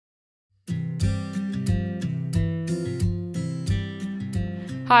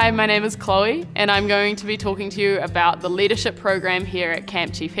Hi, my name is Chloe and I'm going to be talking to you about the leadership program here at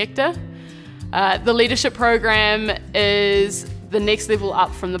Camp Chief Hector. The leadership program is the next level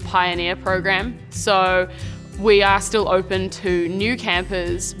up from the Pioneer program. So we are still open to new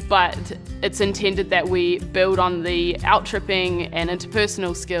campers, but it's intended that we build on the out-tripping and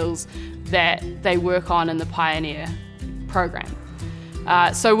interpersonal skills that they work on in the Pioneer program.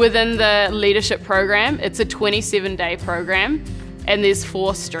 So within the leadership program, it's a 27-day program and there's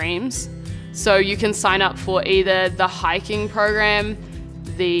 4 streams. So you can sign up for either the hiking program,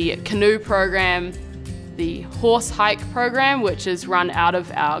 the canoe program, the horse hike program, which is run out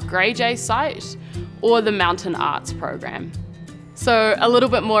of our Grey Jay site, or the mountain arts program. So a little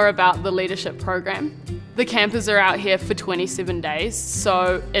bit more about the leadership program. The campers are out here for 27 days,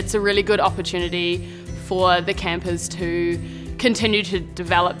 so it's a really good opportunity for the campers to continue to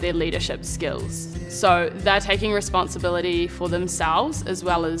develop their leadership skills. So they're taking responsibility for themselves as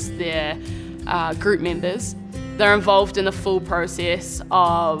well as their group members. They're involved in the full process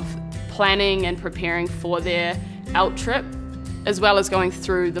of planning and preparing for their out trip, as well as going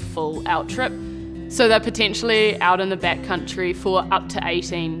through the full out trip. So they're potentially out in the backcountry for up to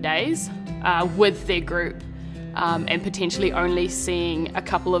 18 days with their group, and potentially only seeing a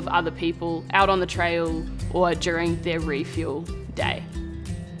couple of other people out on the trail or during their refuel day.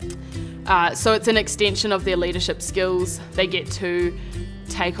 So it's an extension of their leadership skills. They get to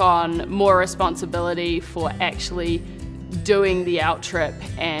take on more responsibility for actually doing the out trip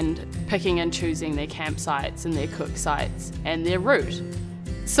and picking and choosing their campsites and their cook sites and their route.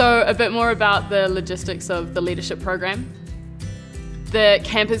 So a bit more about the logistics of the leadership program. The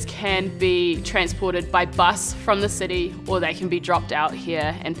campers can be transported by bus from the city, or they can be dropped out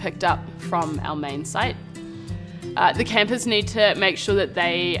here and picked up from our main site. The campers need to make sure that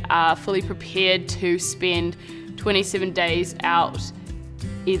they are fully prepared to spend 27 days out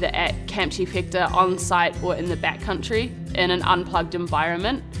either at Camp Chief Hector on site or in the backcountry in an unplugged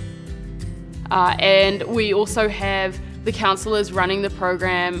environment. And we also have the counsellors running the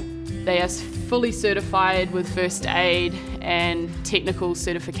program. They are fully certified with first aid and technical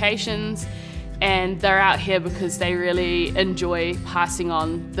certifications, and they're out here because they really enjoy passing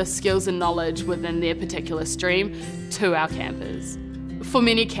on the skills and knowledge within their particular stream to our campers. For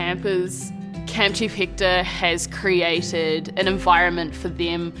many campers, Camp Chief Hector has created an environment for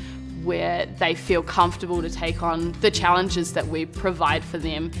them where they feel comfortable to take on the challenges that we provide for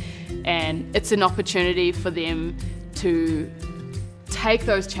them, and it's an opportunity for them to take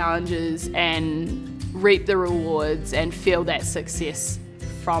those challenges and reap the rewards and feel that success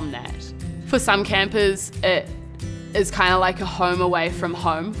from that. For some campers, it is kind of like a home away from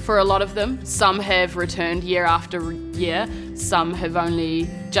home for a lot of them. Some have returned year after year, some have only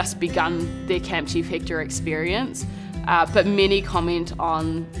just begun their Camp Chief Hector experience, but many comment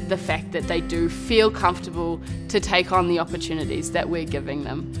on the fact that they do feel comfortable to take on the opportunities that we're giving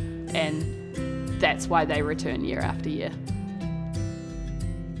them, and that's why they return year after year.